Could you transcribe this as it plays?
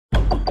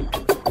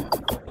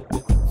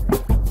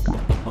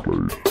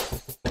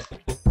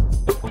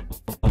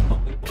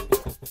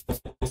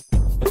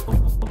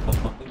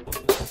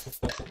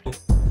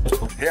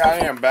Here I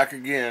am back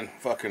again.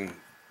 Fucking.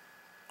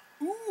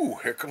 Ooh,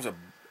 here comes a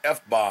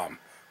F-bomb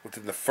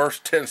within the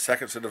first 10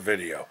 seconds of the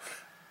video.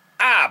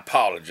 I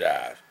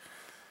apologize.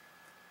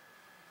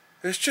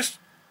 It's just,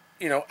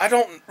 I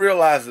don't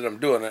realize that I'm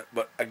doing it,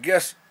 but I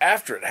guess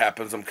after it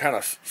happens, I'm kind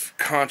of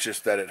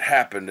conscious that it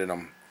happened, and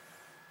I'm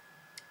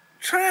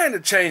trying to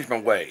change my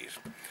ways.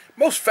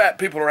 Most fat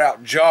people are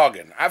out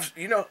jogging.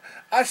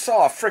 I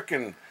saw a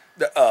freaking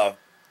the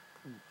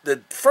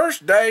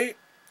first day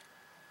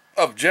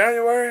of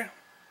January,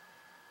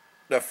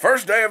 the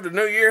first day of the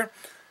new year.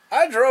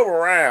 I drove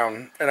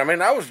around, and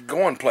I was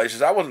going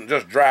places. I wasn't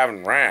just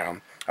driving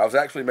around. I was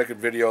actually making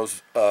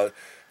videos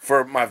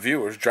for my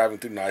viewers, driving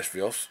through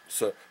Niceville,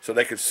 so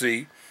they could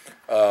see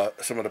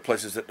some of the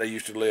places that they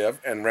used to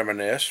live and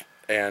reminisce,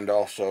 and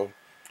also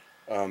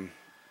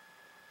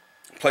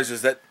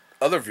places that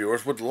other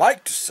viewers would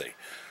like to see.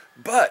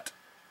 But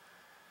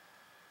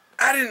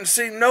I didn't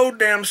see no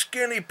damn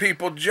skinny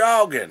people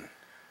jogging.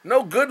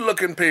 No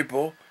good-looking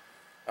people.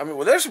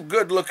 Well, there's some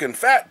good-looking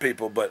fat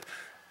people, but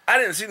I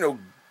didn't see no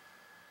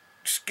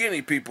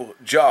skinny people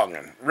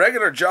jogging.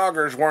 Regular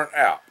joggers weren't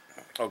out,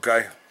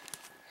 okay?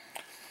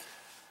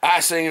 I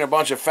seen a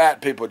bunch of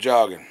fat people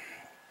jogging.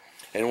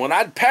 And when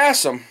I'd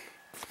pass them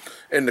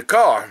in the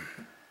car,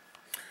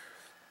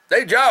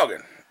 they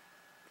jogging.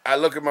 I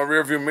look at my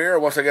rearview mirror.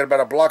 Once I get about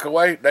a block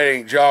away, they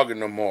ain't jogging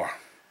no more,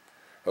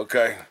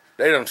 okay?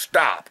 They done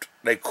stopped.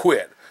 They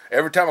quit.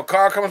 Every time a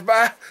car comes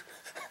by,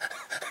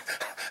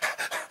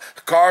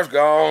 the car's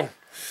gone.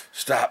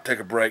 Stop, take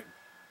a break,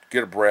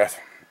 get a breath.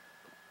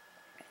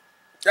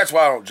 That's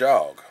why I don't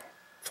jog.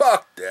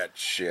 Fuck that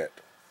shit.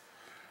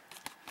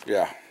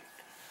 Yeah.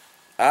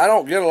 I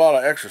don't get a lot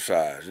of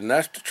exercise, and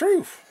that's the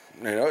truth.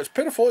 It's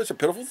pitiful. It's a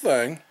pitiful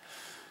thing.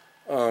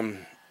 I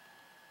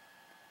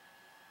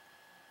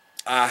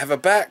have a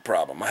back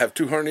problem. I have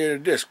 2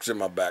 herniated discs in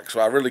my back, so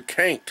I really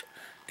can't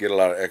get a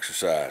lot of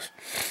exercise.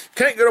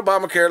 Can't get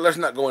Obamacare. Let's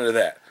not go into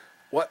that.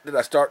 What did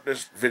I start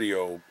this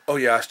video? Oh,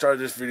 yeah, I started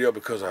this video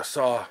because I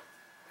saw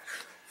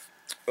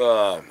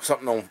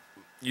something on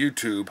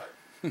YouTube.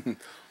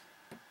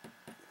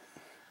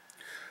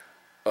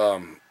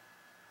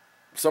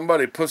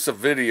 Somebody puts a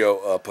video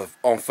up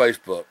on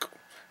Facebook,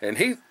 and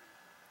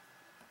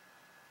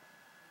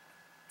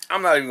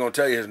I'm not even going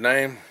to tell you his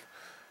name,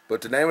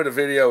 but the name of the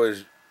video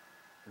is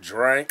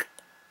Drank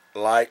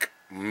Like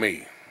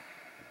Me.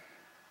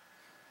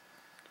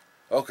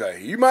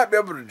 Okay, you might be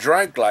able to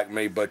drink like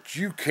me, but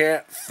you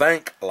can't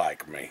think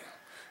like me.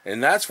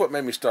 And that's what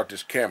made me start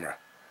this camera.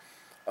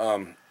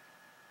 I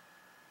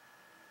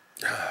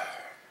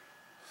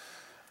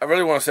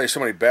really want to say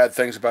so many bad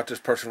things about this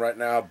person right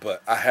now,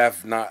 but I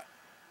have not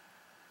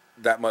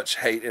that much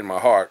hate in my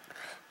heart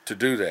to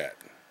do that.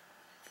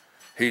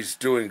 He's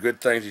doing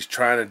good things. He's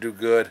trying to do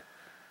good,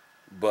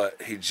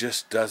 but he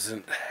just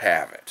doesn't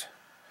have it.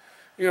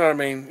 You know what I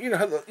mean? You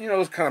know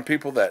those kind of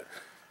people that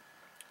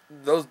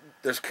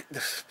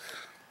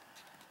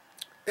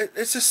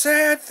it's a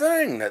sad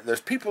thing that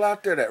there's people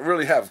out there that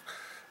really have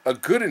a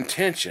good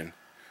intention,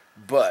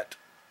 but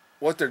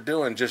what they're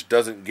doing just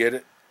doesn't get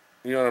it.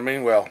 You know what I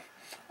mean? Well,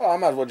 I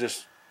might as well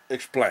just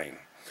explain.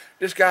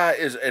 This guy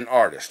is an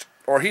artist,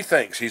 or he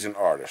thinks he's an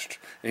artist,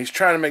 and he's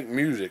trying to make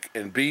music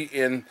and be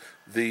in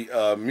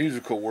the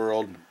musical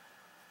world,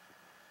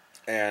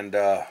 and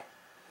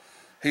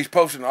he's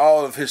posting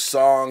all of his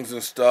songs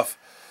and stuff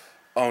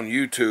on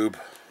YouTube,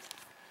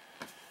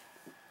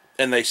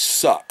 and they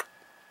suck.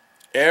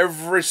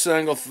 Every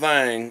single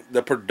thing,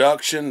 the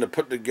production, the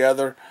put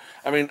together.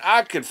 I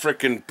could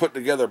freaking put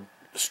together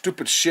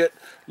stupid shit,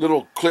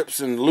 little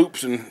clips and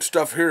loops and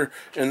stuff here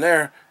and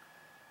there,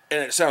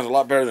 and it sounds a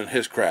lot better than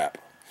his crap.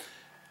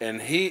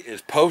 And he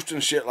is posting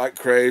shit like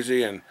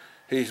crazy, and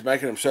he's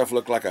making himself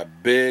look like a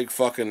big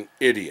fucking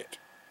idiot.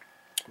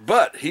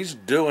 But he's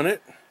doing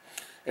it,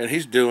 and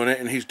he's doing it,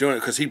 and he's doing it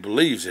because he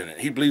believes in it.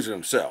 He believes in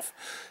himself.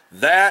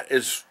 That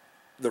is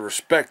the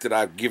respect that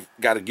I've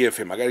got to give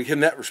him. I got to give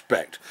him that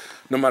respect.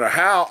 No matter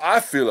how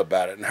I feel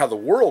about it and how the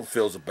world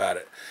feels about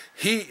it,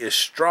 he is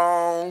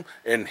strong,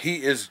 and he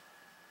is,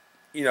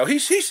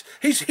 he's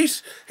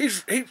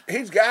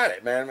got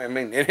it, man.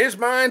 In his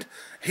mind,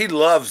 he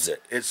loves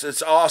it.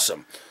 It's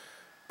awesome.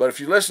 But if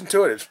you listen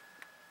to it,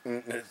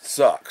 it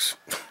sucks.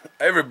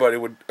 Everybody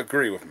would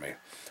agree with me.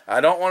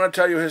 I don't want to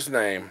tell you his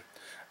name.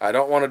 I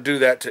don't want to do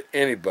that to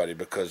anybody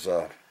because,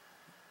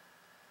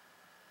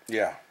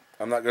 yeah,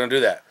 I'm not going to do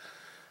that.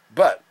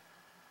 But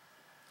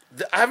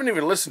I haven't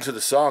even listened to the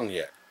song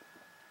yet.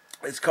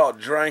 It's called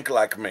Drank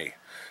Like Me.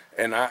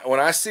 And when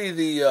I see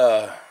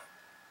the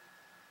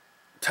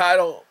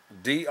title,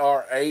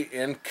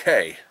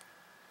 D-R-A-N-K,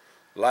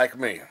 like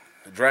me,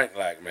 Drank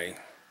Like Me,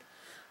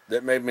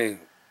 that made me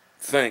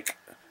think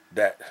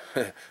that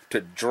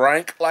to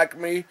drink like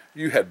me,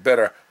 you had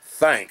better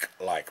think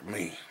like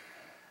me.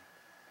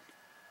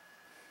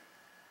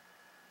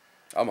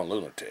 I'm a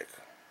lunatic.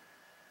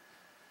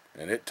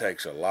 And it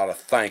takes a lot of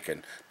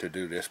thinking to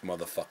do this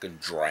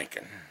motherfucking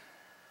drinking.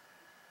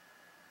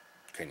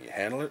 Can you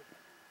handle it?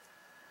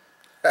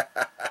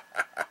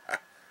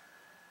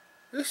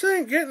 This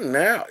ain't getting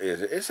out,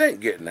 is it? This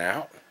ain't getting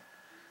out.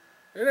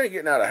 It ain't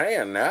getting out of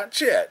hand. Not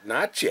yet.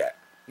 Not yet.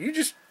 You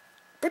just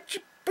put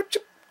your,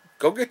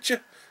 go get your,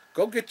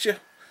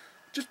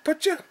 just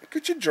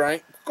get your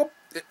drink. Go.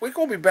 We're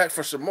gonna be back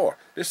for some more.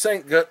 This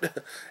ain't good.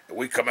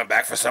 We coming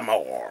back for some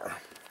more.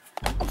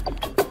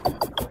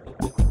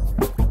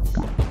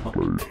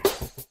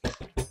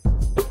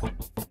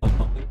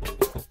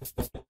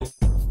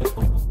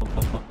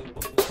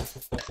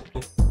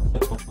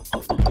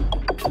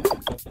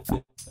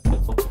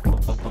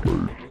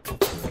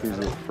 He's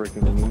a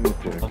freaking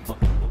lunatic.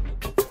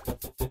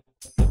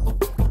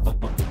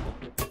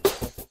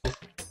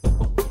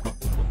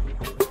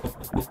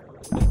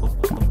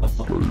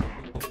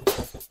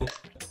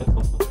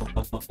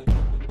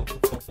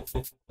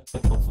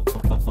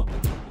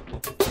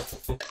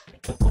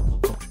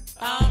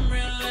 I'm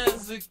real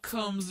as it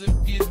comes if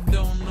you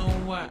don't know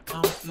why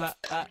I'm fly.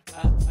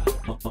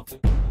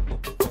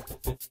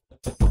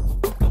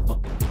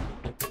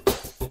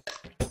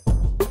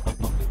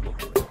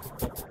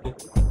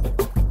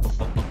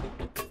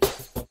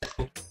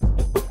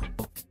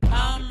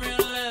 I'm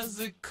real as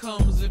it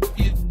comes if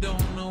you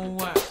don't know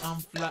why I'm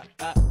fly.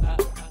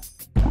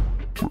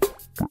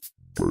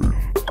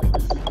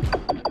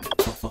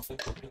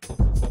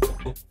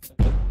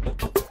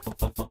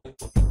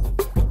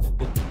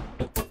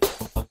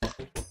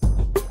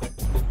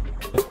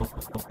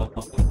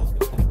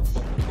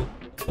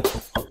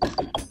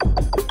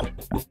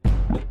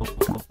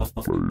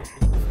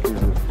 He's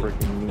a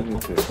freaking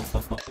lunatic.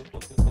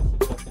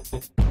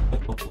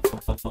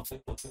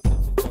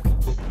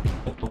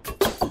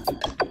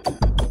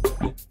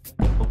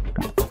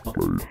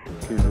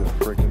 He's a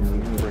freaking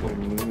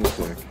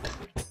lunatic.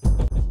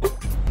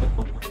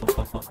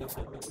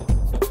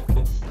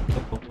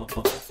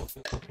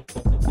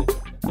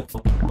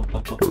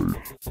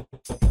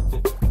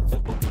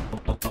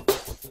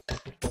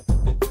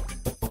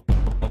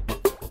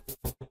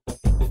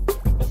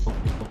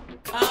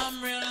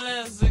 I'm real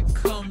as it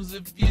comes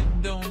if you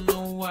don't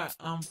know why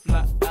I'm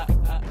fly.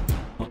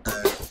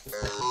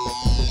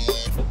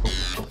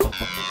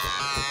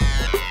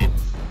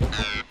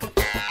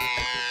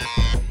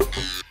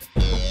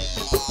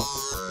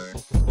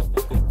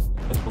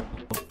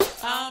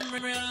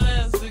 I'm real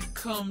as it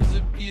comes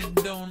if you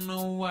don't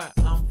know why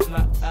I'm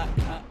fly.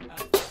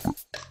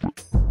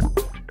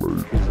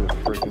 He's a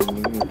freaking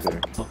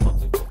lunatic.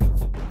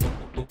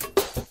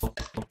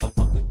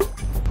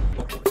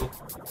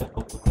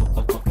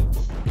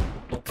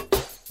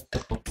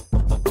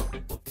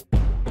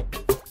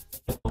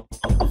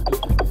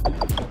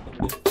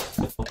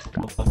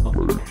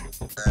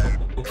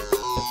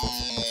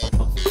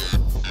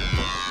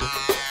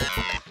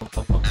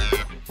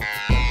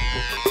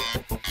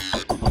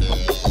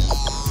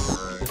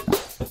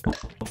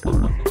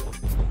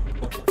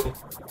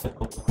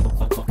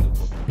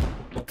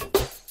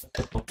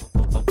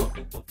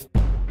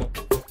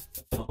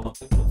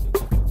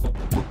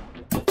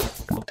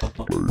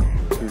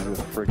 He's a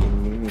freaking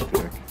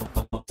lunatic.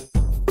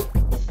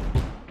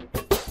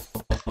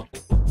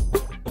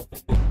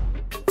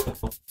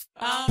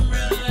 I'm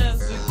real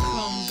as it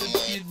comes if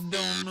you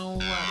don't know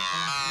why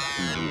I'm fly.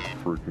 He's a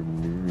freaking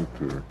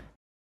lunatic.